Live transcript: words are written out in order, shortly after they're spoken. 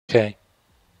Okay.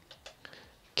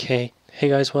 Hey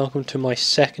guys, welcome to my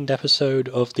second episode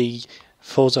of the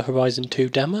Forza Horizon 2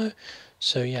 demo.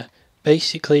 So yeah,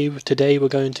 basically today we're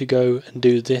going to go and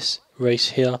do this race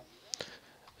here.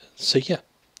 So yeah,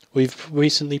 we've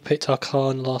recently picked our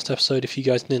car in the last episode if you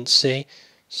guys didn't see.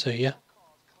 So yeah.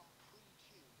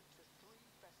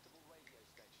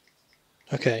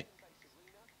 Okay.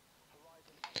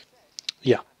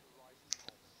 Yeah.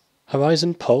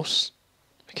 Horizon Pulse.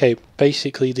 Okay,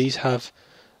 basically these have...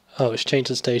 Oh, let's change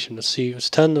the station. Let's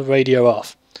turn the radio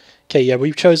off. Okay, yeah,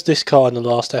 we chose this car in the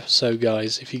last episode,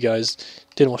 guys. If you guys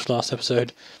didn't watch the last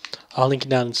episode, I'll link it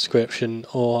down in the description,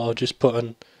 or I'll just put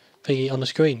a thingy on the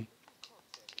screen.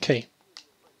 Okay.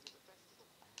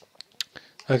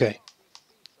 Okay.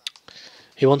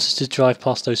 He wants us to drive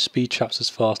past those speed traps as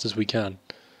fast as we can.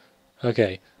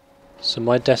 Okay. So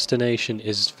my destination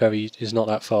is not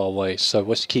that far away, so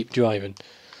let's keep driving.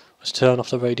 Let's turn off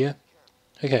the radio.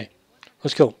 Okay.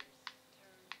 Let's go.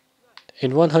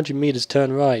 In 100 meters,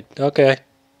 turn right. Okay.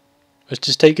 Let's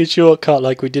just take a shortcut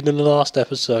like we did in the last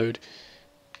episode.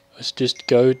 Let's just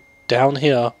go down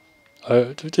here.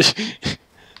 Oh,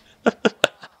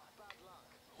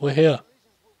 we're here.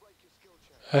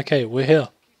 Okay, we're here.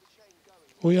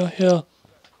 We are here.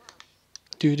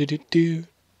 Do do do do.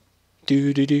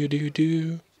 Do do do do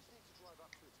do.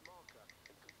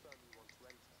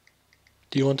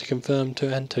 Do you want to confirm to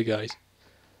enter, guys?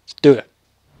 Let's do it.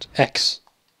 It's X.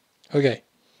 Okay.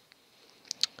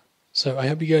 So I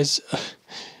hope you guys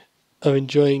are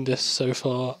enjoying this so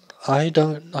far. I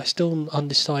still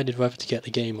undecided whether to get the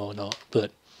game or not,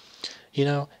 but you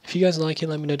know, if you guys like it,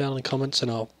 let me know down in the comments and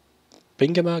I'll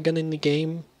think about getting the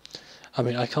game. I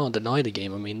mean, I can't deny the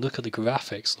game. I mean, look at the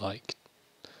graphics, like,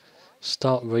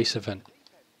 start race event.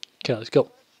 Okay, let's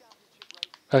go.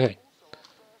 Okay.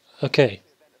 Okay.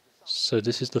 So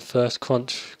this is the first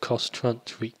cost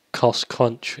crunch.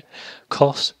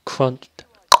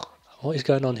 What is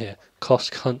going on here?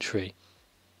 Cost country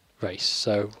race.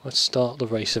 So let's start the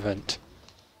race event.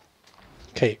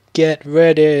 Okay, get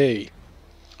ready.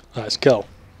 Let's go.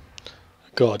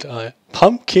 God,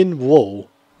 Pumpkin Wall.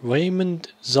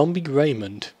 Zombie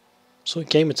Raymond. What sort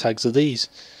of gamer tags are these?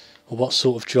 Or what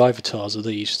sort of driver tars are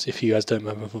these, if you guys don't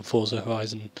remember from Forza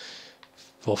Horizon,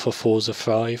 or for Forza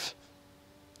 5.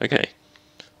 Okay.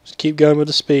 Just keep going with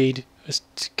the speed. Let's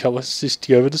just go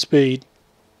with the speed.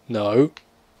 No.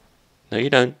 No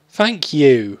you don't. Thank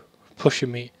you!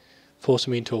 Forcing me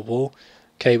into a wall.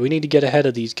 Okay, we need to get ahead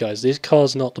of these guys. This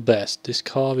car's not the best. This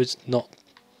car is not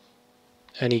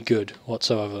any good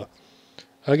whatsoever.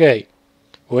 Okay.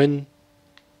 We're in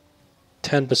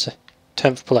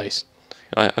 10th place.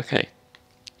 Okay.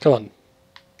 Come on.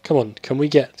 Come on. Can we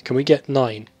get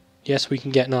 9? Yes, we can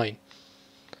get 9.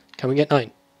 Can we get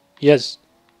 9? Yes.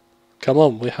 Come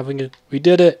on, we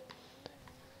did it.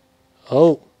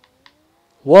 Oh.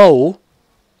 Whoa.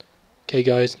 Okay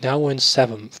guys, now we're in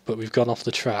 7th, but we've gone off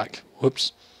the track.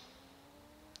 Whoops.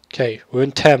 Okay, we're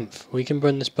in 10th. We can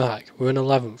bring this back. We're in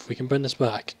 11th. We can bring this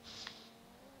back.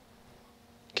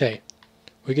 Okay.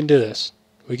 We can do this.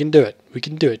 We can do it. We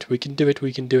can do it. We can do it.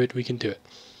 We can do it. We can do it.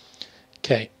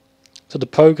 Okay. So the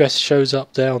progress shows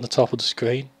up there on the top of the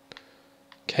screen.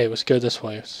 Okay, let's go this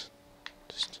way.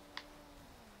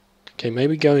 Okay,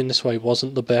 maybe going this way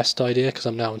wasn't the best idea because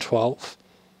I'm now in 12th.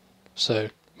 So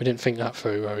we didn't think that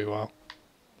through very well.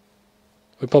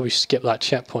 We probably skipped that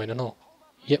checkpoint and all.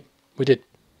 Yep, we did.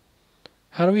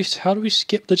 How do we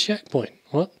skip the checkpoint?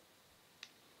 What?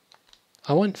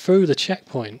 I went through the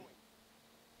checkpoint.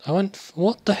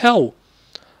 What the hell?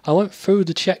 I went through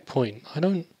the checkpoint. I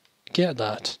don't get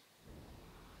that.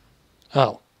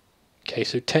 Oh. Okay,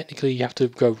 so technically you have to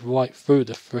go right through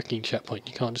the freaking checkpoint.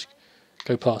 You can't just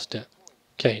go past it.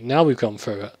 Okay, now we've gone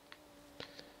through it.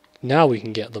 Now we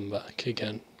can get them back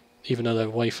again. Even though they're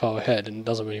way far ahead and it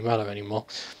doesn't really matter anymore.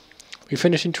 We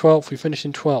finish in 12th, we finish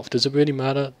in 12th. Does it really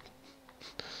matter?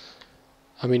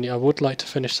 I mean, I would like to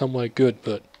finish somewhere good,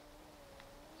 but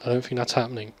I don't think that's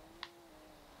happening.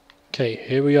 Okay,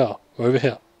 here we are. We're over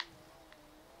here.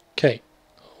 Okay.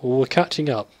 Well, we're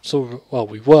catching up. So, well,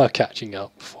 we were catching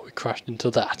up before we crashed into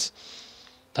that.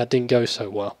 That didn't go so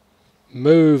well.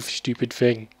 Move, stupid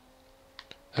thing.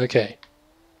 Okay.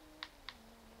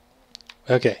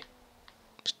 Okay.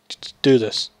 Let's do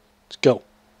this. Let's go.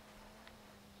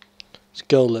 Let's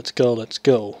go, let's go, let's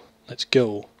go. Let's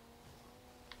go.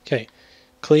 Okay.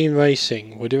 Clean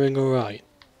racing. We're doing alright.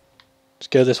 Let's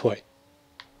go this way.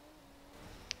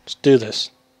 Let's do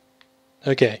this.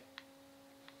 Okay.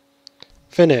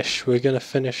 Finish. We're going to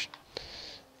finish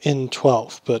in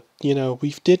 12th, but, you know,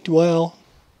 we did well.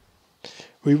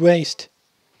 We raced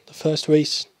the first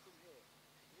race.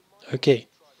 Okay.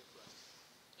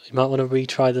 You might want to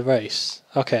retry the race.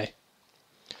 Okay.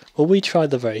 Well, we try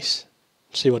the race.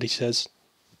 See what he says.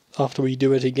 After we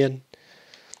do it again.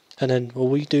 And then we'll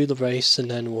redo the race, and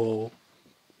then we'll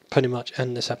pretty much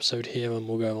end this episode here, and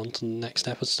we'll go on to the next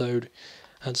episode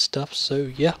and stuff.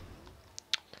 So, yeah.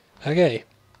 Okay.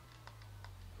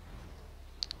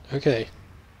 Okay.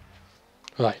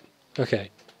 Right. Okay.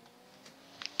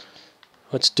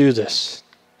 Let's do this.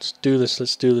 Let's do this,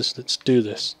 let's do this, let's do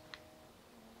this.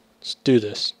 Let's do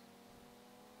this.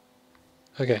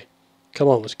 Okay. Come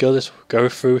on, let's go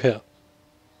through here.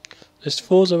 This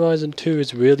Forza Horizon 2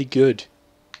 is really good.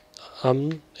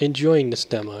 I'm enjoying this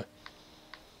demo.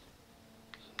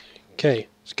 Okay,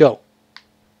 let's go.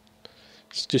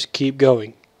 Let's just keep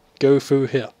going. Go through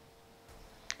here.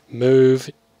 Move.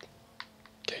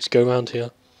 Okay, let's go around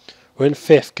here. We're in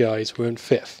 5th, guys. We're in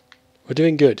 5th. We're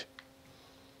doing good.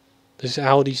 This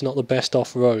Audi's not the best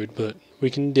off-road, but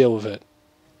we can deal with it.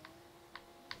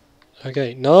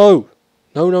 Okay, no!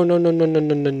 No, no, no, no, no, no,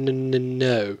 no, no, no, no,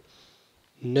 no.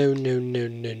 No, no, no,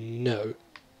 no, no.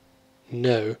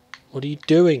 No. What are you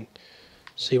doing?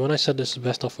 See, when I said this is the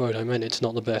best off-road, I meant it's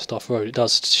not the best off-road. It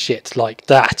does shit like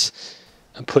that.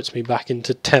 And puts me back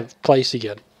into 10th place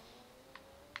again.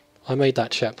 I made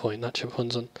that checkpoint. That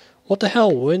checkpoint's on... What the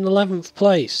hell? We're in 11th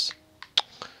place.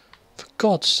 For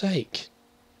God's sake.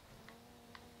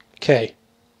 Okay.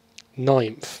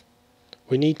 9th.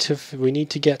 We need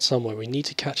to get somewhere. We need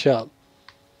to catch up.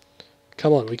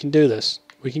 Come on, we can do this.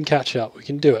 We can catch up. We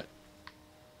can do it.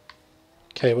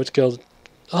 Okay, let's go.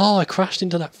 Oh, I crashed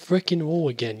into that freaking wall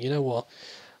again. You know what?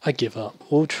 I give up.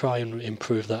 We'll try and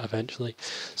improve that eventually.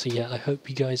 So yeah, I hope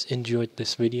you guys enjoyed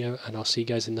this video, and I'll see you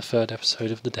guys in the 3rd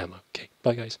episode of the demo. Okay,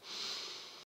 bye guys.